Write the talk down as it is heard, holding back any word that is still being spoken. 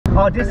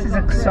Oh, this is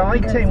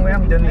exciting. We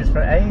haven't done this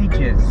for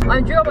ages.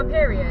 I'm due on my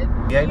period.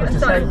 You able to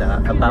say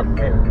that about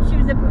periods? She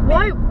was a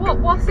Why?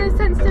 What's so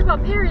sensitive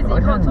about periods that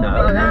you can't talk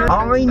about?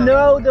 I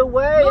know the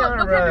way.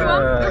 Look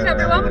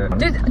everyone.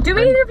 Do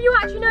either of you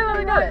actually know where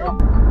we're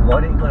going?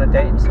 Why don't you go on a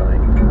dating site?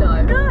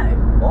 No. No.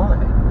 Why?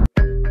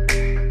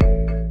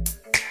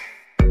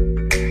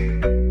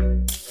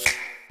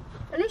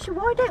 Alisha,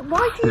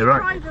 why do you You're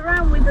right. drive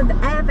around with an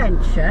air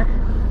venture?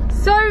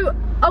 So,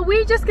 are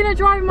we just going to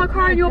drive in my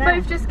car and you're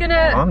both just going to...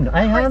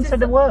 I answered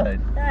the word.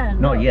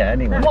 Not yet,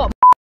 anyway. What?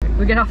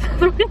 We're going to have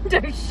the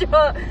window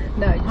shut.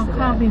 No, just a bit.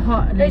 Can't be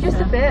hot, No, just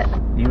a bit.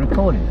 Are you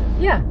recording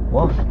it? Yeah.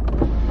 What?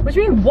 What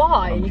do you mean,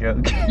 why? I'm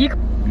joking.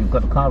 You've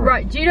got the car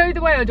right. Do you know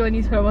the way or do I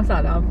need to put on my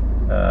sat nav?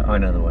 I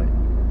know the way.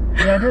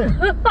 Yeah, I do.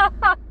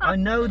 I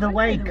know the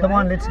way. Come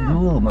on, let's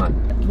Google, man.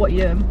 What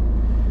you?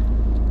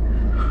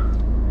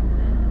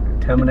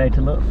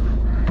 Terminator look.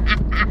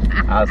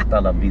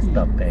 Hasta la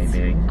vista,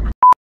 baby.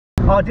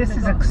 Oh, this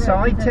is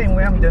exciting.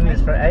 We haven't done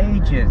this for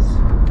ages.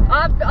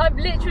 I've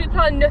literally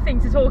planned nothing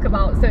to talk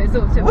about, so it's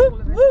up to all of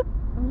it. Whoop,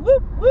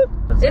 whoop, whoop.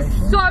 It's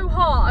so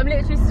hot. I'm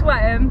literally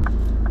sweating.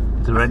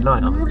 It's a red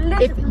light on.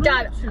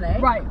 Dad,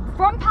 right,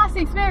 from past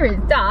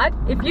experience, Dad,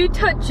 if you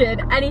touch it,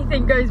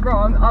 anything goes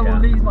wrong, I will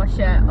lose my shit.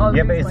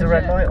 Yeah, but it's the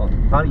red light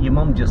on. Your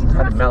mum just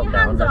had a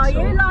meltdown. Are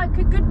you like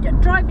a good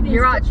driving instructor?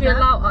 You're actually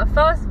allowed.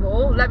 First of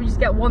all, let me just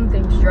get one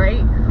thing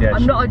straight. Yeah,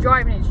 I'm not a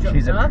driving instructor.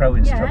 She's a pro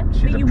instructor.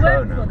 Yeah, she's a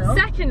pro now.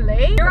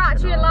 Secondly, you're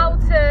actually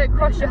allowed to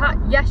cross your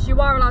hands. Yes,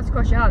 you are allowed to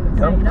cross your hands.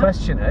 Don't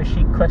question her.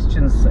 She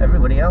questions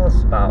everybody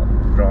else about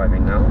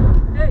driving now.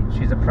 Who?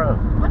 She's a pro.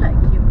 I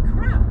don't give a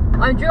crap.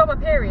 I'm due on my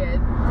period.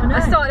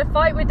 I started a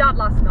fight with Dad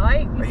last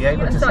night. Are you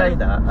able to say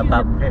that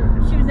about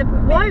periods? She was a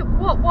Why?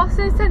 What's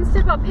so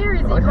sensitive about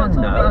periods that you can't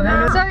talk about?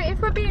 No. So if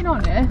we're being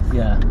honest,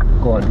 Yeah,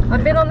 go on.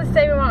 I've been on the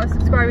same amount of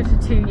subscribers for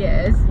 2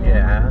 years.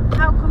 Yeah.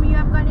 How come you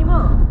haven't got any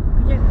more?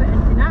 You don't put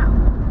anything out.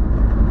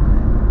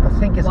 I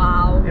think it's...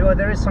 Wow. Well,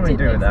 there is something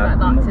to do with that.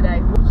 that.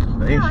 Today.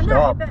 Hey,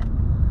 stop.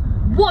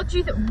 What do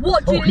you think?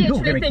 What do you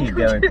literally think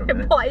we're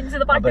doing? What, into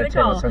the back of the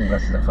car?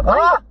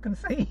 I I can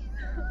see.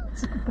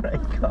 It's a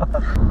great car.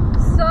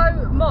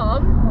 So,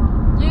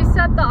 Mum, you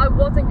said that I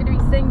wasn't going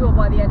to be single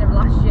by the end of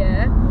last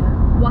year.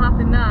 What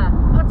happened there?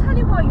 I'll tell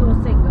you why you're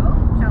single,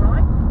 shall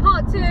I?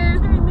 Part 2.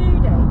 Too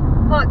moody.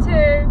 Part 2.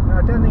 No,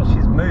 I don't think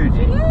she's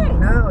moody. She is.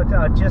 No,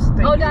 I just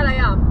think... Oh, Dad, I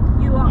am.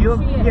 You are. She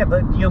is. Yeah,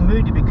 but you're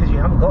moody because you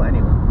haven't got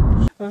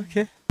anyone.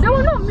 Okay. No,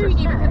 I'm not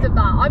moody because of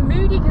that. I'm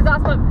moody because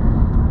that's my...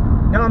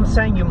 No, I'm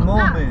saying you're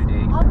more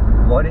moody.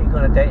 Why don't you go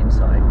on a dating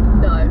site?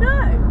 No.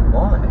 No.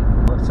 Why?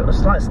 Well,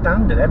 it's like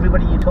standard.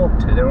 Everybody you talk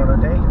to, they're on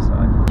a dating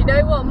site. You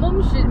know what?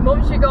 Mum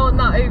should go on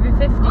that over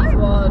 50s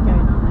one.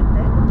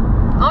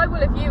 I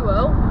will if you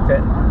will.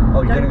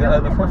 Oh, you're going to go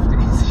over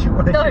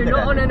 50s? No,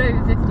 not on an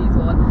over 50s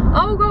one.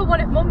 I will go on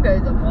one if Mum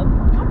goes on one.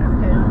 I'm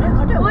not going on it.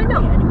 I don't Why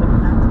not?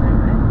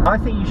 anybody. I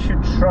think you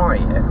should try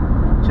it,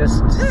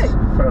 just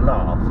for a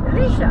laugh.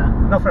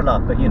 Alisha. Not for a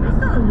laugh, but you know. It's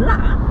not a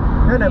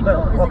laugh. No, but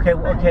okay.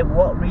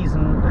 What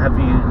reason have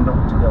you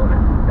not to go on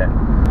it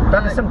then?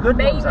 There's some good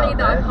ones out Mainly that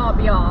there. I can't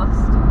be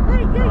asked.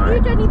 No,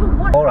 you don't even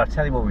want. All right,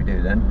 tell you what we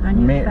do then.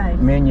 And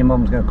me and your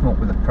mum's going to come up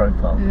with a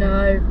profile.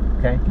 No.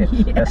 Okay,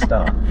 let's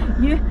start.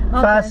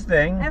 First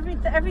thing.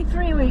 Every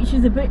 3 weeks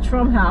she's a bitch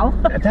from hell.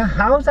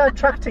 How's that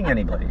attracting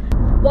anybody?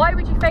 Why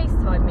would you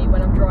FaceTime me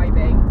when I'm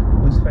driving?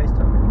 Who's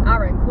FaceTiming?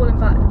 Aaron, call him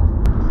back.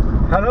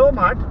 Hello,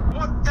 Matt.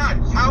 What,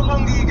 Dad? How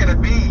long are you going to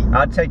be?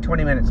 I'd say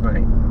 20 minutes,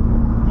 mate.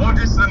 What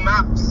does the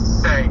map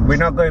say? We're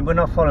not going. We're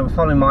not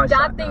following my.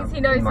 Dad thinks he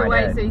knows the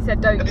way, so he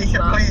said don't use Alisha,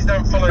 that. please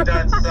don't follow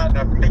Dad's sat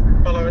nav. Please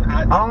follow an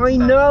ad. I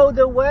know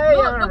the way.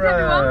 Look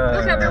everyone.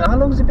 Look everyone. How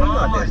long's it been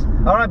like this?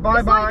 All right,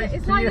 bye.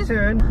 It's See like you this.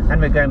 soon. And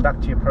we're going back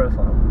to your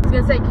profile. I was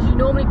going to say, because you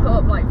normally put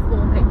up like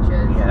 4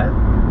 pictures.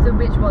 Yeah. So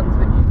which ones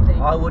would you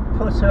think? I would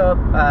put up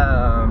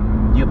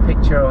your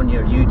picture on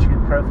your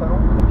YouTube profile.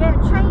 Yeah,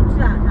 change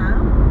that now.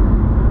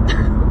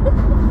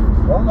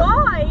 What?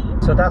 Why?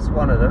 So that's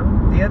one of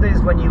them. The other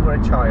is when you were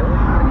a child.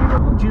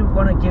 Would you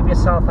want to give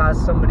yourself as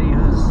somebody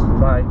who's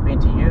like been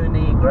to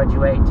uni,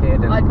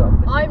 graduated, and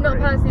got? I'm not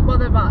personally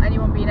bothered about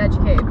anyone being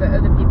educated, but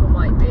other people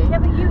might be. Yeah,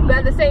 but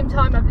at the same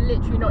time, I've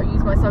literally not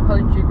used my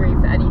psychology degree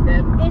for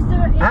anything. Is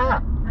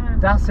there?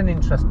 That's an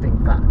interesting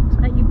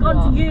fact. That you've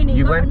gone to uni,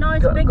 You got went, a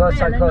nice got big a bill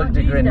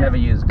psychology degree and never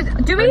used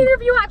it. Do either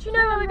of you actually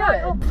know where we're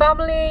going?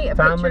 Family, a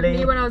picture of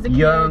me when I was a kid.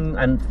 Young,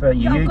 and for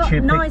your I've got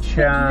YouTube nice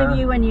picture. Pictures of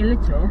you when you're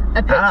little.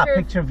 A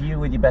picture of you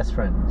with your best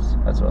friends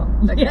as well.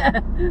 Okay.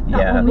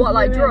 Yeah. What,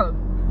 like drunk?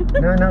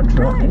 No, not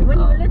drunk. When you were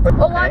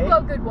little. Oh, I've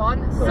got a good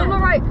one.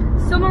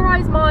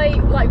 Summarize my,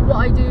 like, what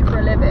I do for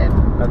a living.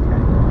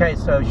 Okay,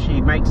 so she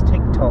makes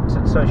TikToks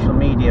and social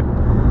media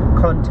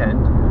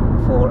content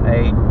for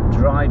a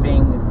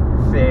driving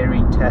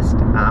theory test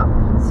app.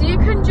 So you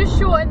can just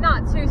shorten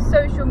that to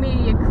social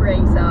media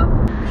creator.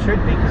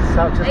 Should be, because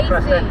I'll just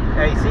press the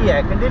AC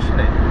air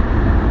conditioning.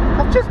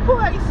 I've just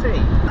put AC.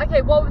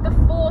 Okay, what would the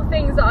 4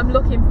 things that I'm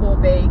looking for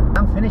be?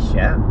 I'm finished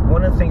yet.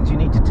 One of the things you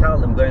need to tell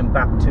them, going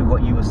back to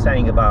what you were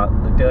saying about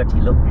the dirty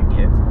look you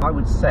give, I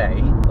would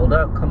say,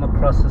 although I come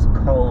across as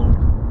cold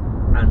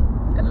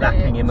and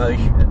lacking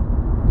emotion,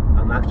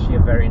 I'm actually a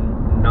very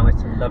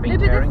nice and loving,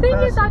 caring person. No, but the thing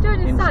is, I don't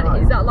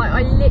understand is that like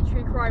I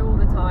literally cry all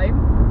the time.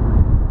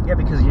 Yeah,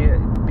 because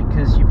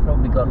you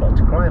probably got a lot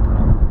to cry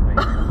about.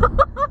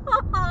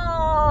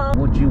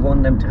 Would you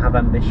want them to have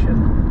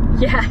ambition?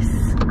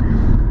 Yes.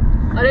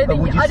 I don't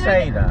think. Would you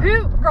say that?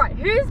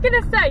 Who's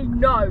gonna say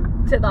no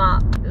to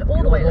that?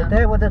 All the way left.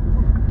 There where the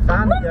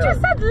van Mum goes.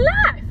 just said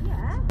left.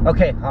 Yeah.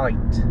 Okay, height.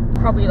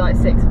 Probably like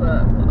 6 foot.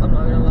 I'm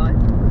not gonna lie.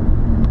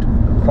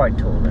 Quite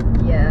tall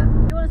then. Yeah.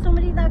 You want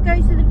somebody that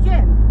goes to the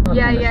gym?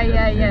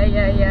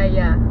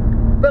 Yeah.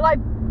 But like,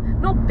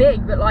 not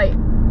big, but like.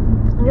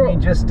 You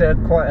mean just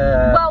quite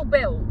a... well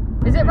built.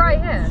 Is it right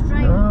here?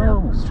 Straight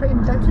No, up. straight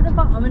Go down to the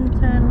bottom and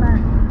turn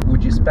left.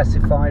 Would you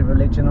specify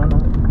religion or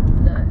not?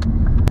 No.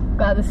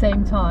 But at the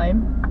same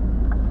time,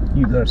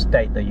 You got to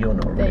state that you're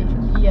not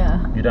religious. yeah.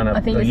 You don't have.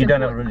 I think you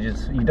don't have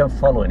religious. You don't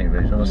follow any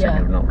religion. I'm not saying Yeah.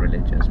 you're not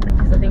religious.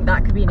 Because I think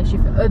that could be an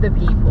issue for other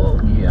people.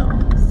 Yeah.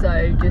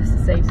 So just to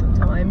save some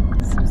time,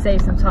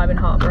 save some time and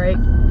heartbreak.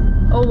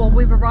 Oh well,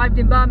 we've arrived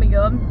in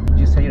Birmingham. Did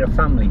you say you're a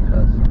family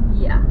person?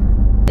 Yeah.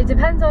 It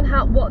depends on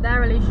what their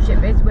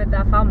relationship is with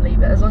their family,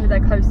 but as long as they're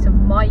close to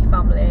my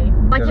family,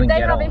 like Doesn't if they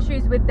get have on.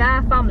 issues with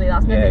their family,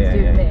 that's nothing to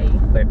do with me.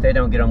 But if they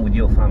don't get on with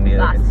your family,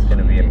 That's it's going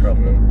to be a huge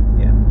problem.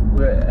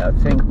 Yeah. I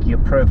think your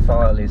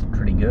profile is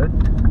pretty good.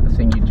 I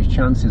think your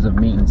chances of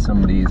meeting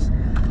somebody is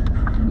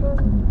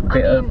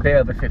a bit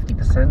over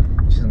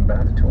 50%, which isn't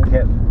bad at all.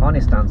 Yeah,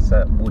 honest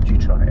answer, would you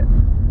try it?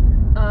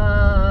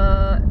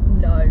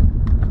 No.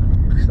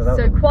 that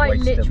So would quite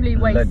waste literally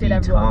bloody wasted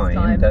everyone's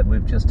time. that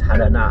we've just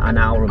had an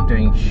hour of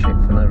doing shit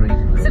for no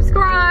reason.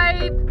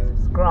 Subscribe!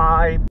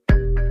 Subscribe!